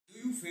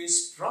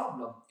face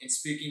problem in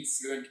speaking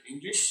fluent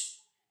English?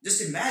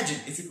 Just imagine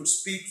if you could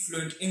speak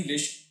fluent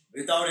English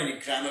without any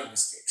grammar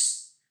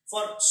mistakes.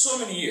 For so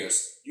many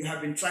years, you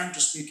have been trying to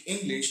speak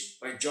English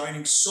by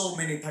joining so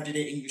many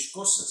 30-day English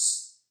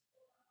courses.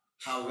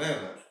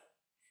 However,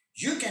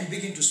 you can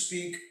begin to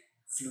speak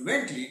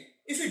fluently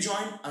if you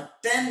join a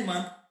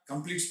 10-month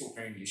complete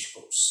spoken English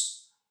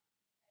course.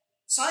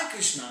 Sai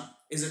Krishna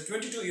is a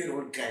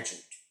 22-year-old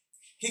graduate.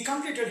 He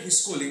completed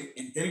his schooling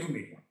in Telugu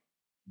medium,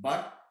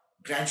 but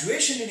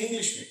graduation in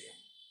English medium.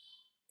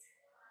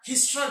 He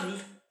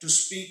struggled to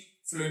speak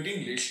fluent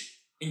English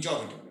in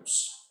job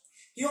interviews.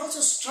 He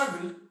also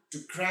struggled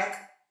to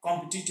crack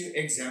competitive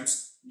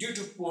exams due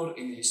to poor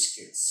English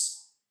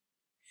skills.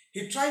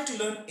 He tried to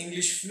learn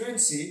English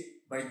fluency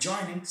by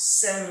joining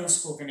several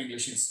spoken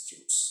English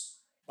institutes.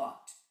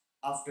 But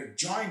after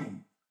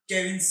joining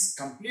Kevin's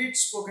complete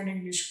spoken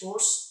English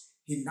course,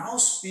 he now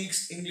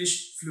speaks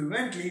English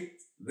fluently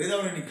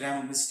without any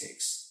grammar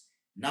mistakes.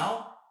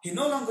 Now, he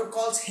no longer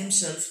calls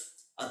himself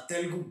a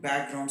Telugu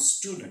background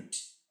student.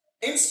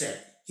 Instead,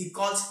 he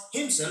calls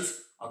himself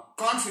a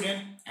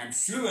confident and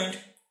fluent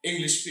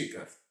English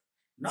speaker.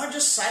 Not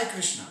just Sai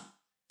Krishna,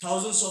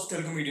 thousands of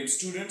Telugu medium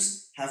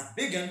students have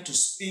begun to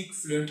speak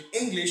fluent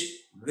English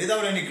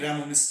without any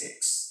grammar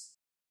mistakes.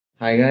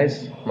 Hi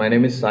guys, my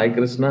name is Sai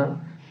Krishna.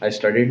 I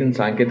studied in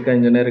Sankeetika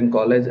Engineering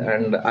College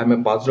and I'm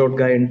a passed out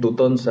guy in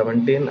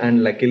 2017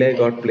 and luckily I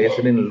got placed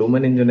in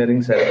Lumen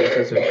Engineering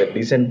Services with a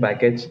decent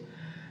package.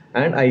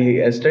 And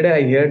yesterday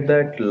I heard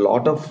that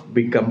lot of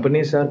big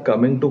companies are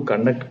coming to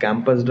conduct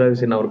campus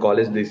drives in our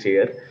college this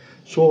year.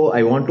 So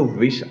I want to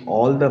wish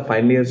all the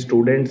final year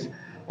students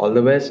all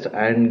the best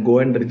and go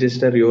and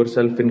register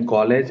yourself in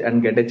college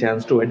and get a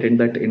chance to attend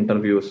that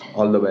interviews.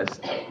 All the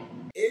best.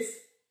 If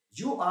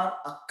you are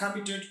a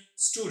committed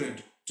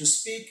student to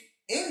speak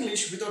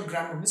English without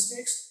grammar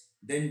mistakes,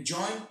 then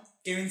join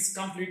Kevin's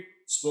complete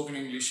spoken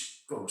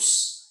English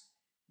course.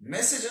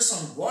 Message us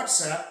on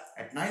WhatsApp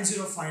at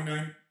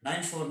 9059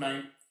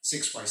 949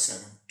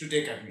 657 to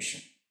take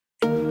admission.